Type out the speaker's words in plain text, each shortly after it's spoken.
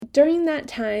during that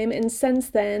time and since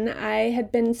then, I had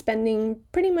been spending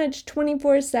pretty much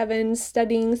 24/7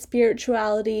 studying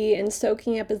spirituality and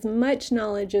soaking up as much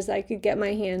knowledge as I could get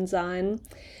my hands on.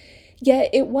 Yet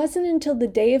it wasn't until the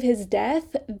day of his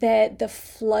death that the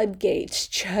floodgates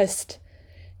just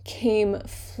came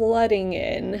flooding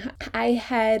in. I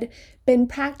had been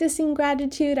practicing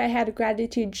gratitude. I had a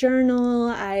gratitude journal.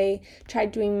 I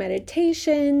tried doing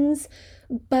meditations,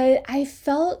 but I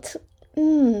felt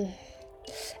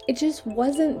it just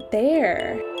wasn't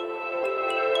there.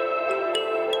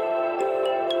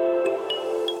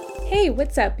 Hey,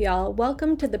 what's up, y'all?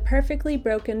 Welcome to the Perfectly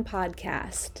Broken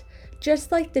podcast.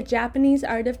 Just like the Japanese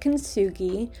art of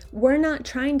kintsugi, we're not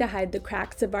trying to hide the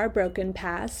cracks of our broken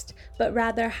past, but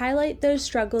rather highlight those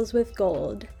struggles with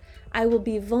gold. I will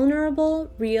be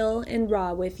vulnerable, real, and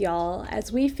raw with y'all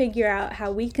as we figure out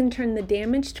how we can turn the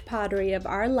damaged pottery of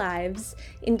our lives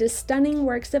into stunning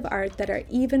works of art that are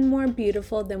even more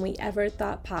beautiful than we ever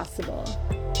thought possible.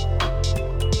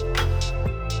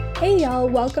 Hey y'all,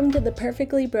 welcome to the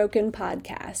Perfectly Broken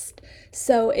podcast.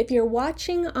 So if you're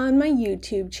watching on my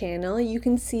YouTube channel, you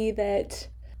can see that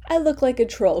I look like a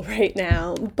troll right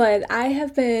now, but I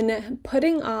have been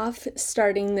putting off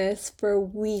starting this for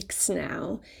weeks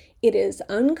now. It is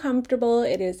uncomfortable,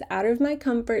 it is out of my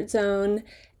comfort zone,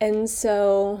 and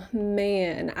so,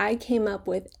 man, I came up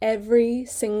with every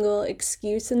single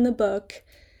excuse in the book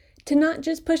to not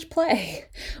just push play.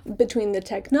 Between the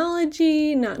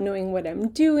technology, not knowing what I'm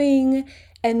doing,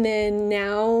 and then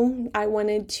now I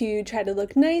wanted to try to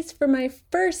look nice for my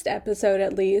first episode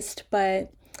at least,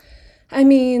 but I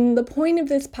mean, the point of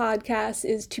this podcast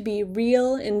is to be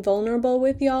real and vulnerable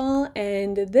with y'all,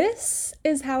 and this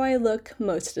is how I look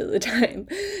most of the time.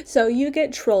 So you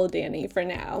get troll Dani for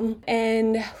now.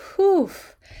 And whew,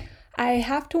 I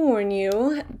have to warn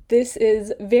you, this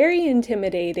is very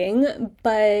intimidating,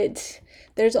 but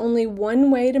there's only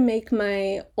one way to make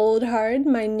my old hard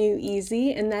my new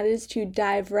easy, and that is to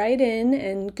dive right in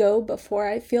and go before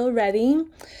I feel ready.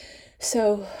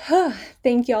 So,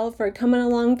 thank y'all for coming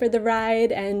along for the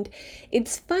ride, and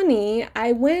it's funny,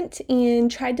 I went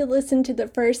and tried to listen to the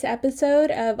first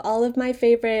episode of all of my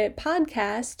favorite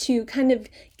podcasts to kind of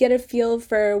get a feel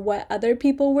for what other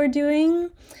people were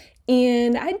doing.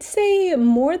 And I'd say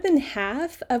more than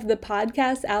half of the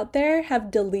podcasts out there have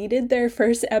deleted their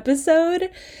first episode.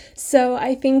 So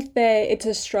I think that it's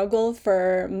a struggle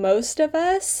for most of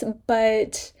us,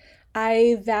 but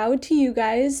I vow to you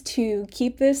guys to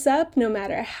keep this up no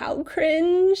matter how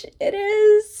cringe it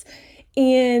is.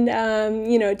 And,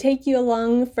 take you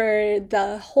along for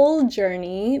the whole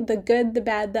journey, the good, the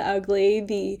bad, the ugly,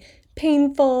 the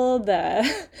painful,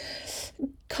 the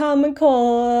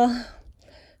comical,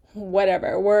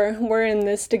 whatever. We're in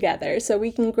this together, so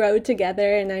we can grow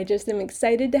together, and I just am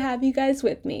excited to have you guys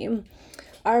with me.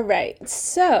 All right,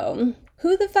 so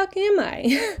who the fuck am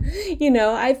I?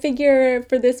 I figure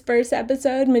for this first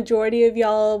episode, majority of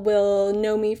y'all will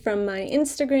know me from my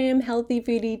Instagram,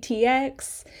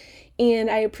 HealthyFoodieTX, and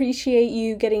I appreciate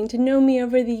you getting to know me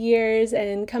over the years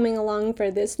and coming along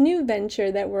for this new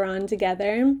venture that we're on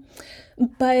together.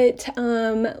 But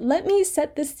let me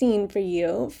set the scene for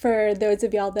you, for those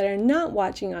of y'all that are not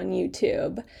watching on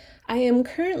YouTube. I am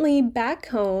currently back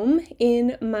home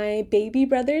in my baby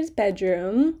brother's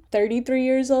bedroom, 33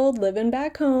 years old, living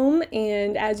back home,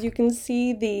 and as you can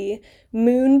see, the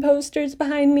moon posters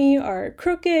behind me are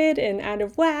crooked and out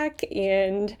of whack,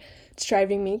 and it's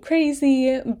driving me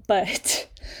crazy, but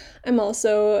I'm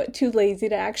also too lazy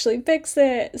to actually fix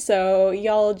it, so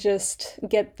y'all just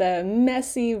get the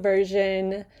messy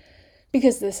version,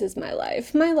 because this is my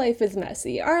life. My life is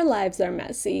messy. Our lives are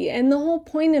messy. And the whole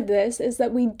point of this is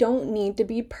that we don't need to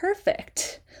be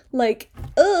perfect. Say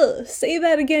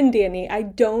that again, Dani. I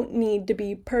don't need to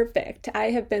be perfect.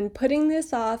 I have been putting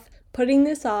this off,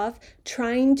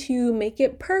 trying to make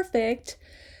it perfect.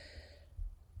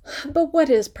 But what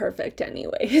is perfect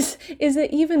anyways? Is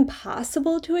it even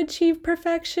possible to achieve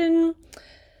perfection?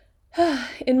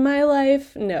 In my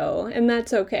life, no, and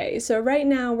that's okay. So right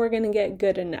now we're gonna get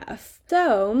good enough.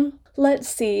 So let's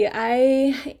see,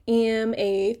 I am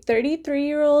a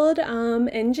 33-year-old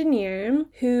engineer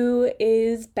who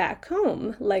is back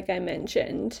home, like I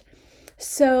mentioned.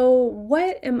 So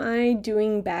what am I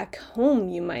doing back home,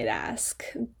 you might ask?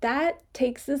 That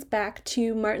takes us back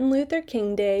to Martin Luther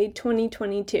King Day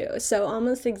 2022, so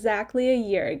almost exactly a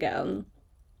year ago.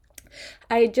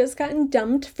 I had just gotten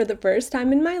dumped for the first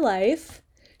time in my life.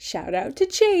 Shout out to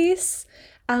Chase.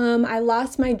 I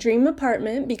lost my dream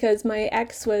apartment because my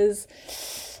ex was,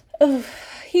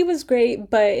 he was great,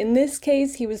 but in this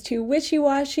case, he was too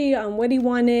wishy-washy on what he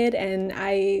wanted, and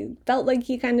I felt like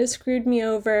he kind of screwed me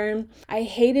over. I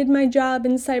hated my job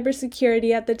in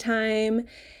cybersecurity at the time,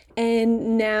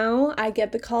 and now I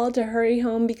get the call to hurry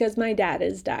home because my dad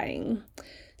is dying.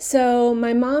 So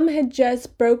my mom had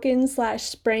just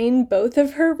broken/sprained both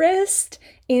of her wrists,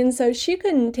 and so she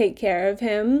couldn't take care of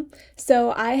him.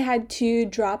 So I had to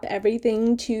drop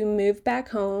everything to move back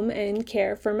home and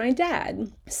care for my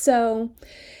dad. So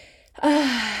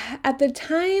at the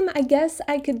time, I guess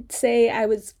I could say I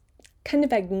was kind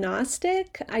of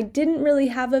agnostic. I didn't really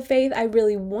have a faith. I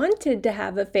really wanted to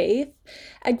have a faith.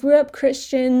 I grew up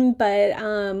Christian, but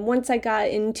once I got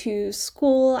into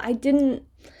school, I didn't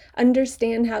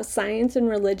understand how science and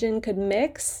religion could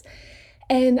mix.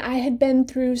 And I had been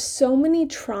through so many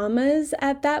traumas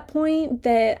at that point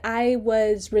that I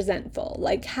was resentful.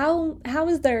 Like, how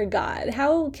is there a God?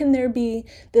 How can there be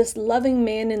this loving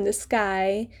man in the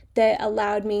sky that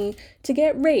allowed me to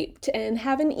get raped and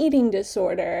have an eating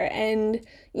disorder? And,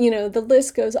 the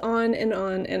list goes on and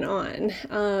on and on.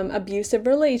 Abusive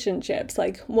relationships,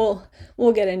 like, we'll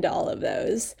get into all of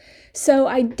those. So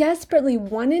I desperately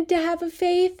wanted to have a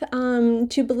faith,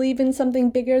 to believe in something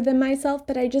bigger than myself,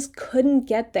 but I just couldn't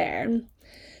get there.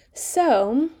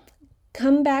 So,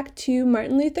 come back to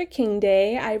Martin Luther King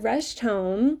Day, I rushed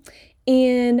home,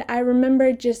 and I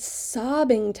remember just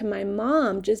sobbing to my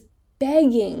mom, just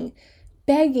begging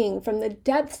from the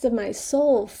depths of my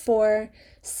soul for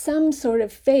some sort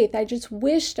of faith. I just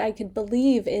wished I could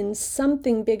believe in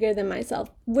something bigger than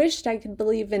myself, wished I could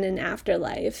believe in an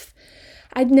afterlife.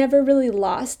 I'd never really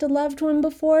lost a loved one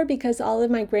before because all of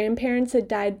my grandparents had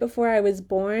died before I was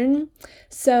born,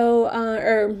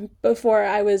 or before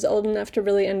I was old enough to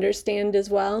really understand as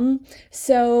well.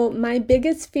 So my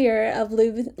biggest fear of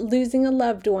losing a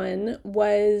loved one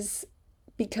was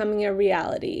becoming a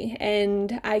reality.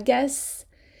 And I guess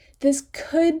this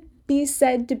could be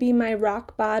said to be my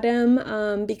rock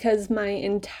bottom, because my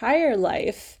entire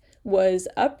life was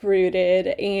uprooted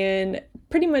and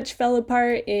pretty much fell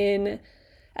apart in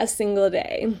a single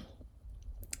day.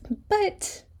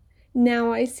 But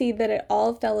now I see that it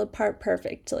all fell apart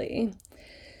perfectly.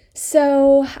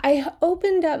 So I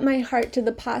opened up my heart to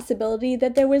the possibility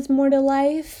that there was more to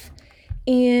life,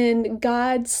 and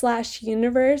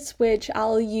God/universe, which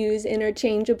I'll use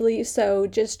interchangeably, so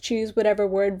just choose whatever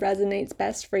word resonates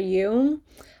best for you.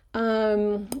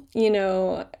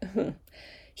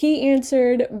 He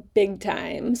answered big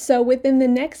time. So within the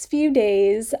next few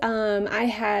days, I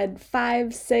had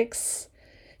 5, 6,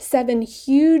 7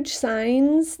 huge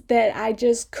signs that I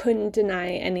just couldn't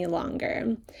deny any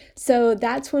longer. So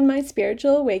that's when my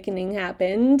spiritual awakening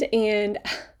happened. And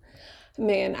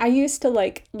man, I used to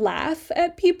laugh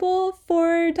at people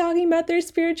for talking about their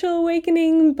spiritual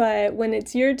awakening, but when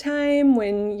it's your time,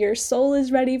 when your soul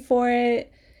is ready for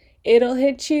it, it'll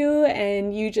hit you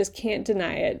and you just can't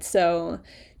deny it. So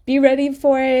be ready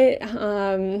for it,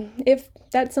 if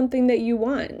that's something that you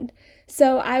want.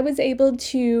 So I was able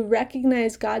to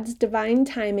recognize God's divine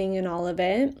timing in all of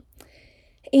it.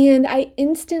 And I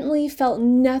instantly felt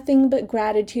nothing but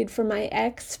gratitude for my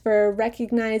ex for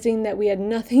recognizing that we had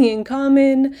nothing in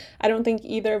common. I don't think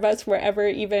either of us were ever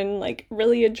even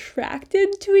really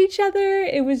attracted to each other.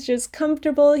 It was just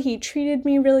comfortable. He treated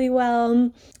me really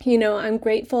well. I'm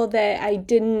grateful that I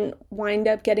didn't wind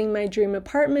up getting my dream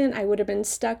apartment. I would have been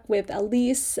stuck with a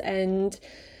lease and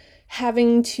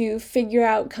having to figure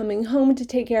out coming home to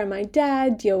take care of my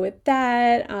dad, deal with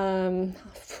that.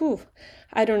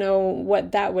 I don't know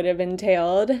what that would have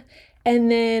entailed. And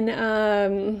then,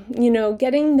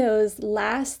 getting those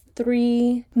last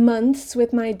 3 months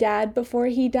with my dad before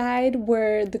he died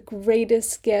were the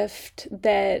greatest gift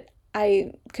that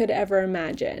I could ever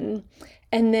imagine.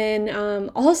 And then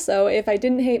also, if I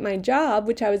didn't hate my job,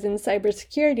 which I was in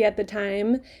cybersecurity at the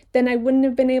time, then I wouldn't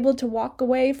have been able to walk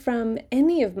away from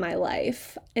any of my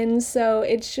life. And so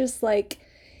it's just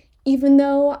even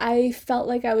though I felt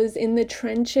like I was in the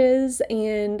trenches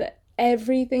and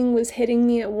everything was hitting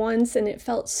me at once and it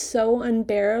felt so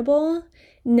unbearable,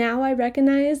 now I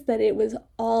recognize that it was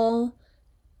all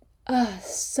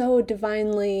so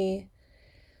divinely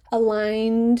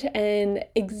aligned and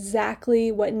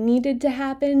exactly what needed to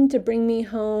happen to bring me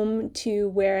home to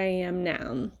where I am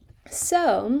now.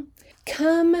 So,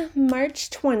 come March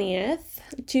 20th,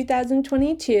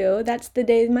 2022, that's the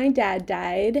day my dad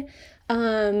died.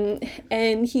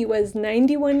 And he was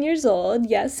 91 years old.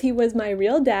 Yes, he was my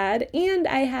real dad. And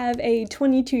I have a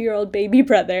 22-year-old baby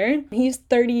brother. He's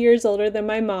 30 years older than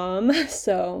my mom.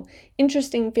 So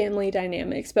interesting family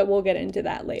dynamics, but we'll get into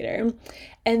that later.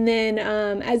 And then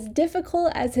as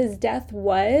difficult as his death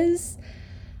was,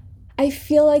 I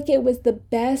feel like it was the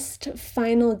best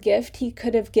final gift he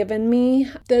could have given me.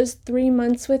 Those 3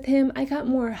 months with him, I got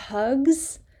more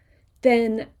hugs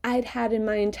than I'd had in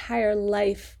my entire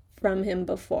life from him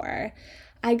before.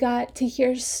 I got to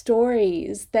hear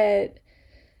stories that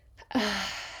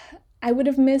I would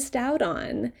have missed out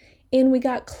on. And we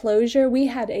got closure. We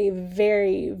had a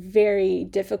very, very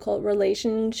difficult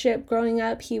relationship growing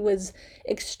up. He was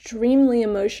extremely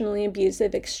emotionally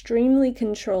abusive, extremely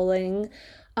controlling.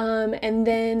 And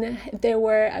then there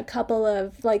were a couple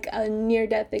of like a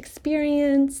near-death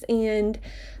experience, and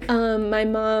my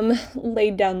mom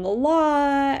laid down the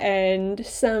law, and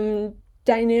some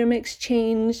dynamics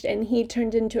changed, and he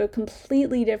turned into a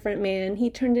completely different man.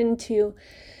 He turned into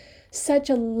such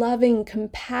a loving,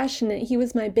 compassionate, he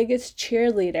was my biggest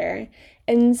cheerleader.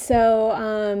 And so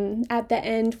at the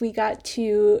end, we got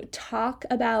to talk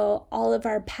about all of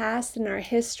our past and our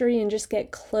history and just get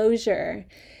closure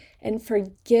and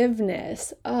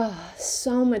forgiveness. Oh,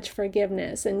 so much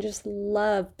forgiveness and just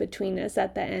love between us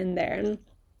at the end there.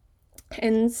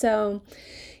 And so,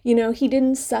 he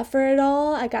didn't suffer at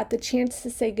all. I got the chance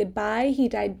to say goodbye. He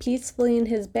died peacefully in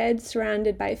his bed,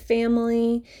 surrounded by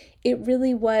family. It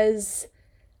really was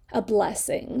a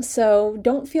blessing. So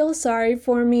don't feel sorry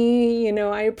for me.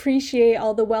 I appreciate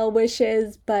all the well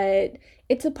wishes, but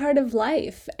it's a part of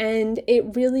life. And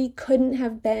it really couldn't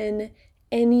have been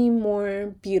any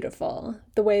more beautiful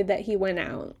the way that he went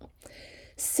out.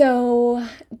 So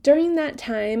during that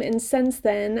time and since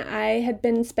then, I had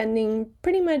been spending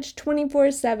pretty much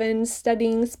 24/7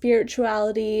 studying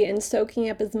spirituality and soaking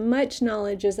up as much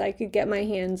knowledge as I could get my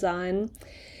hands on.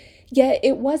 Yet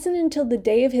it wasn't until the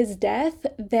day of his death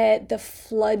that the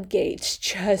floodgates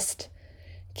just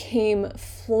came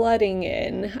flooding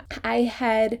in. I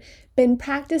had been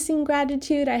practicing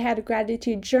gratitude. I had a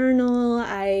gratitude journal.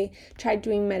 I tried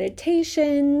doing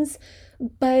meditations,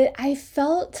 but I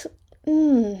felt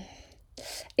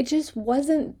it just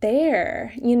wasn't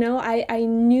there. I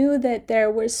knew that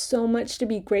there was so much to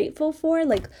be grateful for.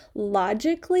 Like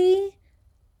logically,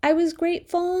 I was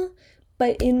grateful,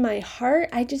 but in my heart,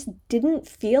 I just didn't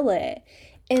feel it.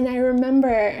 And I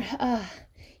remember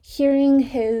hearing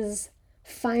his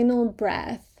final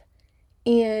breath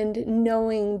and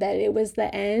knowing that it was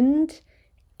the end,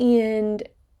 and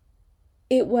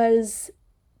it was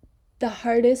the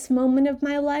hardest moment of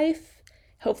my life.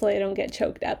 Hopefully I don't get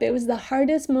choked up. It was the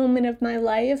hardest moment of my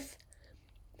life,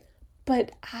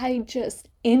 but I just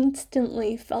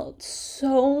instantly felt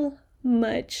so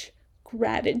much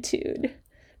gratitude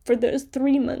for those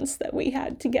 3 months that we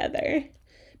had together.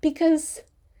 Because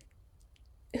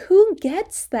who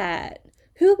gets that?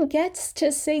 Who gets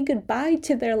to say goodbye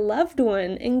to their loved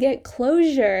one and get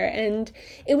closure? And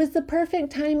it was the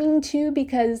perfect timing too,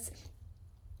 because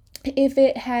if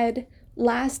it had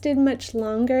lasted much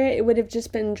longer, it would have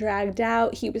just been dragged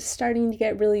out. He was starting to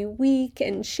get really weak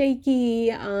and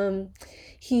shaky.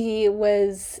 He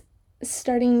was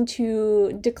starting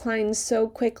to decline so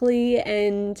quickly,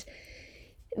 and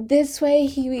this way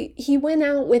he went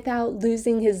out without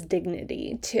losing his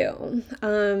dignity too.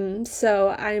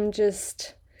 So I'm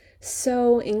just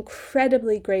so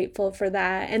incredibly grateful for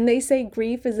that. And they say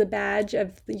grief is a badge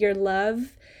of your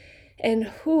love.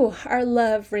 And our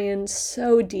love ran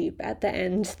so deep at the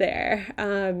end there.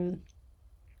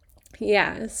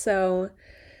 So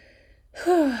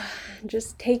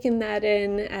just taking that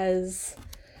in as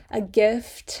a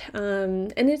gift.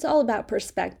 And it's all about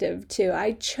perspective too.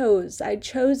 I chose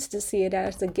to see it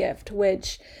as a gift,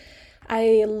 which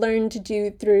I learned to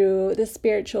do through the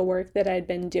spiritual work that I'd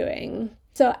been doing.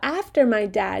 So after my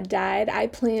dad died, I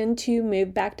planned to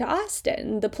move back to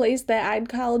Austin, the place that I'd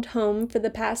called home for the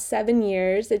past 7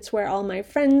 years. It's where all my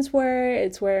friends were.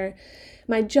 It's where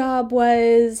my job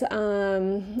was.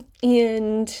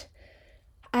 And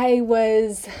I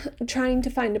was trying to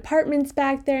find apartments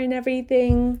back there and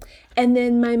everything. And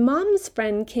then my mom's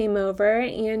friend came over,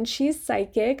 and she's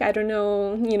psychic. I don't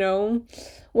know,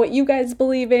 what you guys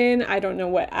believe in. I don't know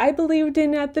what I believed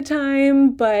in at the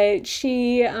time, but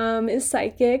she is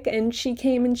psychic, and she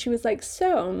came and she was like,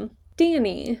 "So,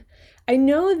 Dani, I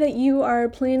know that you are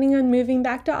planning on moving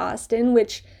back to Austin,"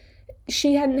 which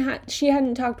she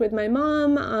hadn't talked with my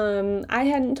mom. I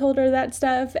hadn't told her that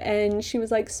stuff, and she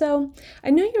was like, "So,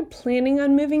 I know you're planning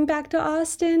on moving back to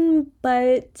Austin,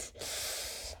 but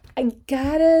I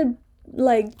gotta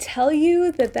tell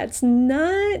you that that's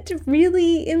not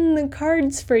really in the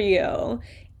cards for you."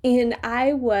 And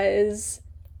I was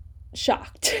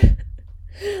shocked.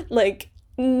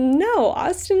 No,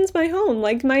 Austin's my home.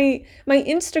 My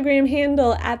Instagram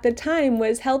handle at the time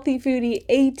was Healthy Foodie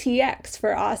ATX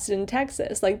for Austin,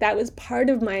 Texas. That was part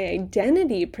of my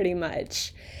identity pretty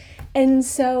much. And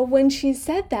so when she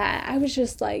said that, I was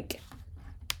just like,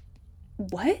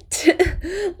 what?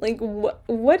 Like,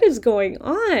 what is going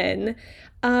on?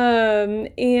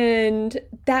 And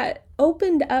that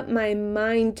opened up my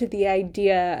mind to the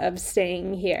idea of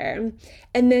staying here.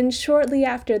 And then shortly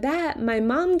after that, my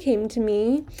mom came to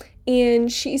me,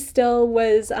 and she still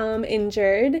was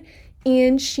injured,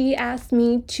 and she asked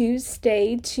me to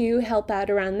stay to help out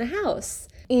around the house.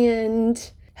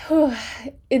 And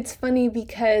it's funny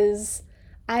because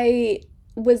I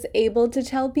was able to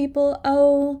tell people,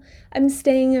 oh, I'm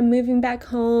moving back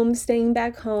home, staying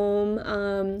back home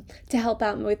to help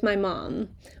out with my mom.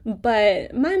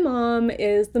 But my mom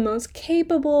is the most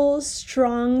capable,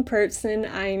 strong person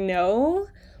I know.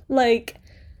 Like,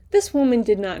 this woman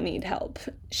did not need help.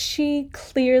 She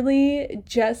clearly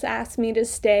just asked me to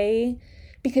stay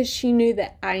because she knew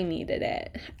that I needed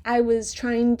it. I was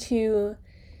trying to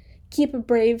keep a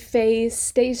brave face,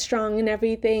 stay strong and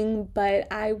everything, but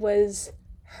I was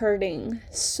hurting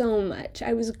so much.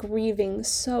 I was grieving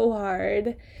so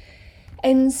hard.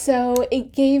 And so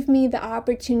it gave me the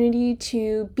opportunity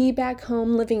to be back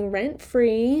home living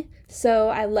rent-free. So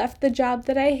I left the job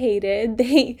that I hated.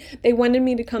 They wanted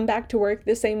me to come back to work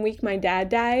the same week my dad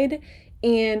died.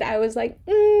 And I was like,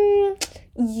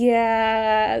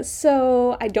 yeah,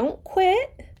 so I don't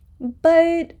quit,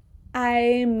 but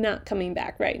I'm not coming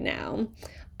back right now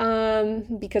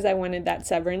because I wanted that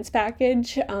severance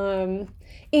package.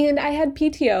 And I had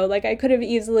PTO. Like, I could have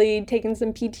easily taken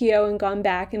some PTO and gone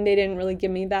back, and they didn't really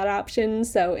give me that option,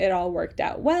 so it all worked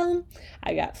out well.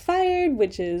 I got fired,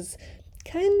 which is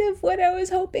kind of what I was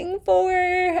hoping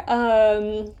for.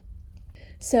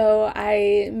 So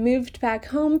I moved back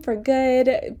home for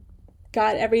good,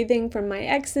 got everything from my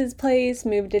ex's place,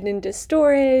 moved it into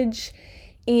storage,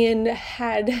 and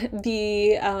had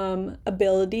the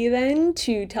ability then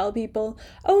to tell people,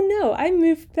 oh no, I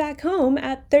moved back home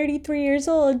at 33 years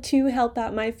old to help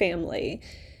out my family.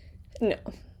 No.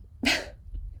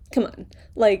 Come on.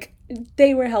 Like,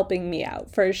 they were helping me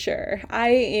out for sure. I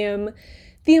am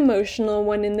the emotional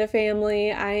one in the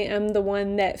family. I am the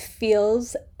one that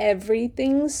feels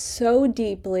everything so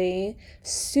deeply,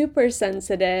 super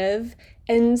sensitive.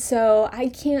 And so I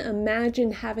can't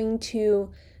imagine having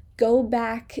to go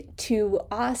back to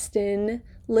Austin,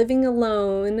 living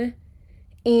alone,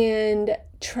 and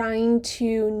trying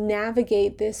to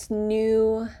navigate this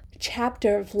new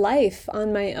chapter of life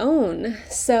on my own.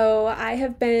 So I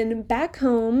have been back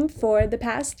home for the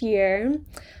past year,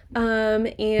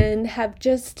 and have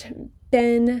just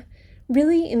been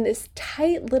really in this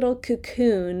tight little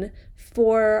cocoon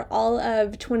for all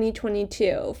of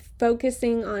 2022,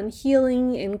 focusing on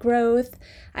healing and growth.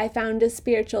 I found a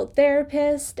spiritual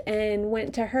therapist and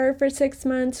went to her for 6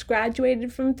 months,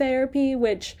 graduated from therapy,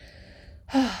 which,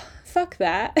 fuck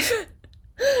that.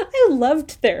 I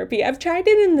loved therapy. I've tried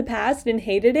it in the past and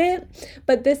hated it,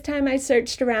 but this time I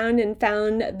searched around and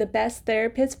found the best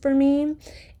therapist for me,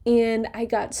 and I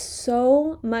got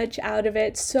so much out of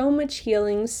it, so much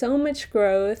healing, so much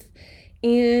growth,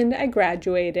 and I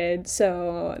graduated,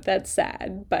 so that's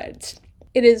sad, but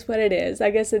it is what it is.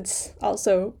 I guess it's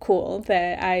also cool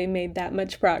that I made that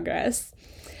much progress.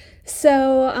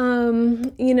 So,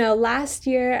 last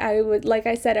year like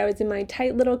I said, I was in my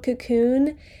tight little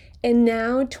cocoon, and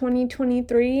now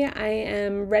 2023, I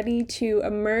am ready to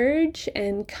emerge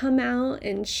and come out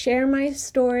and share my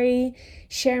story,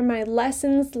 share my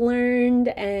lessons learned,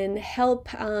 and help,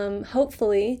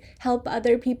 hopefully, help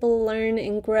other people learn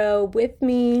and grow with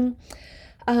me.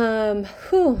 And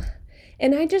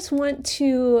I just want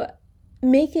to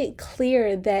make it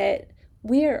clear that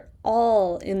we are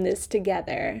all in this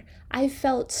together. I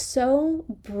felt so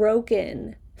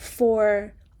broken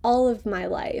for all of my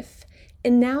life.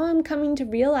 And now I'm coming to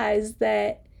realize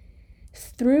that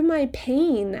through my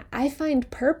pain, I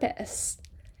find purpose.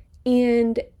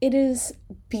 And it is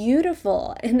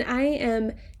beautiful. And I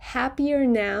am happier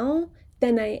now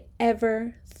than I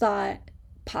ever thought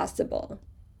possible.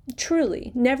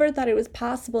 Truly, never thought it was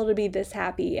possible to be this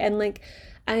happy. And like,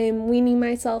 I am weaning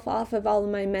myself off of all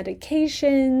of my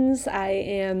medications. I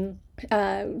am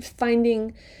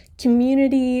finding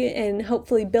community and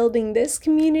hopefully building this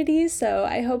community. So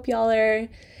I hope y'all are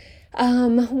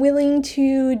willing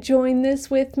to join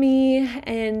this with me.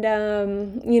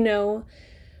 And,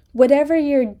 whatever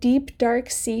your deep, dark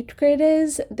secret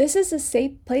is, this is a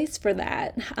safe place for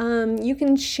that. You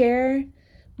can share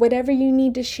whatever you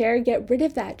need to share. Get rid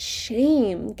of that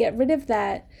shame. Get rid of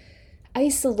that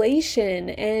isolation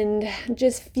and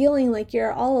just feeling like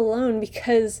you're all alone,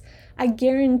 because I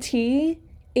guarantee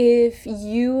if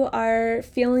you are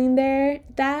feeling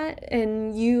that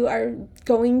and you are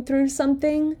going through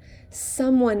something,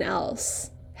 someone else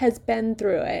has been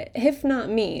through it, if not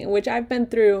me, which I've been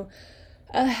through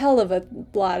a hell of a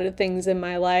lot of things in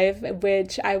my life,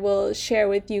 which I will share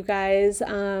with you guys,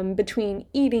 between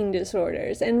eating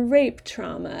disorders and rape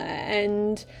trauma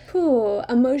and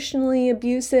emotionally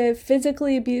abusive,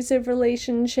 physically abusive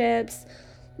relationships,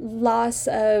 loss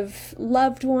of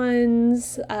loved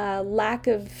ones, lack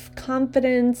of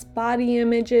confidence, body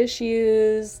image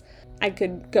issues. I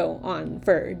could go on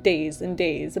for days and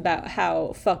days about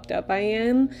how fucked up I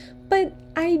am, but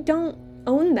I don't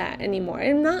own that anymore.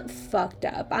 I'm not fucked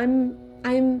up.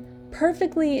 I'm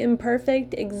perfectly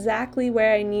imperfect, exactly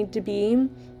where I need to be,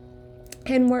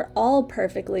 and we're all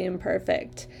perfectly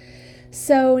imperfect.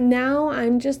 So now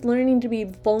I'm just learning to be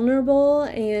vulnerable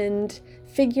and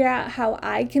figure out how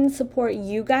I can support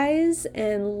you guys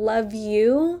and love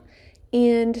you.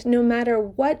 And no matter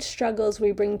what struggles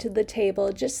we bring to the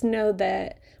table, just know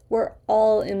that we're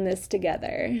all in this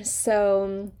together.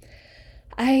 So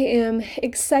I am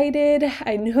excited.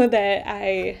 I know that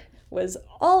I was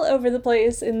all over the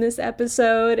place in this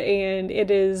episode, and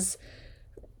it is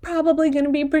probably going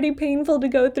to be pretty painful to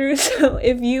go through. So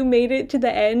if you made it to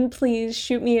the end, please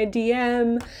shoot me a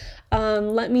DM.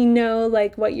 Let me know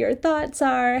what your thoughts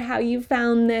are, how you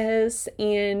found this,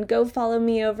 and go follow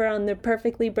me over on the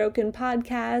Perfectly Broken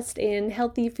podcast, and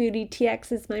Healthy Foodie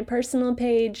TX is my personal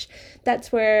page.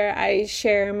 That's where I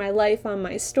share my life on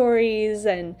my stories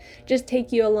and just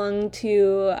take you along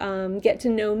to get to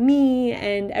know me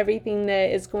and everything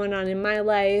that is going on in my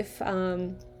life,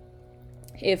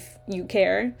 if you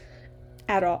care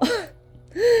at all.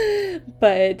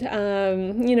 But,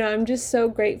 I'm just so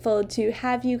grateful to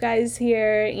have you guys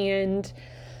here. And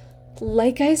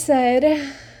like I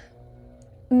said,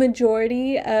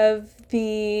 majority of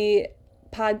the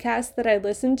podcasts that I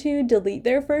listen to delete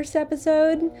their first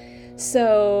episode.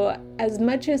 So as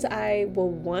much as I will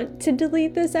want to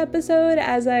delete this episode,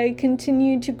 as I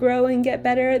continue to grow and get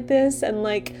better at this and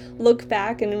look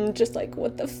back and I'm just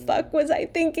what the fuck was I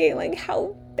thinking?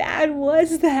 How bad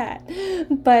was that?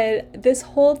 But this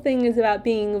whole thing is about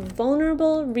being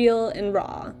vulnerable, real, and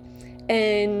raw.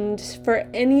 And for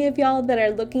any of y'all that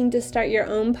are looking to start your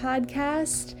own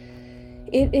podcast,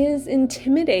 it is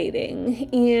intimidating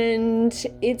and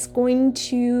it's going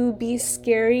to be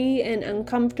scary and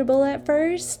uncomfortable at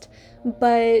first,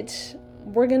 but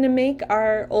we're going to make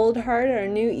our old hard our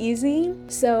new easy.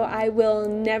 So I will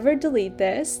never delete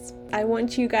this. I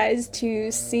want you guys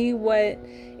to see what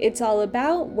it's all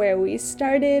about, where we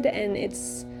started, and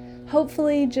it's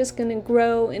hopefully just going to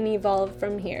grow and evolve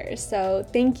from here. So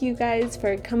thank you guys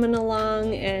for coming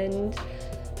along, and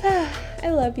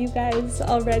I love you guys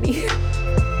already.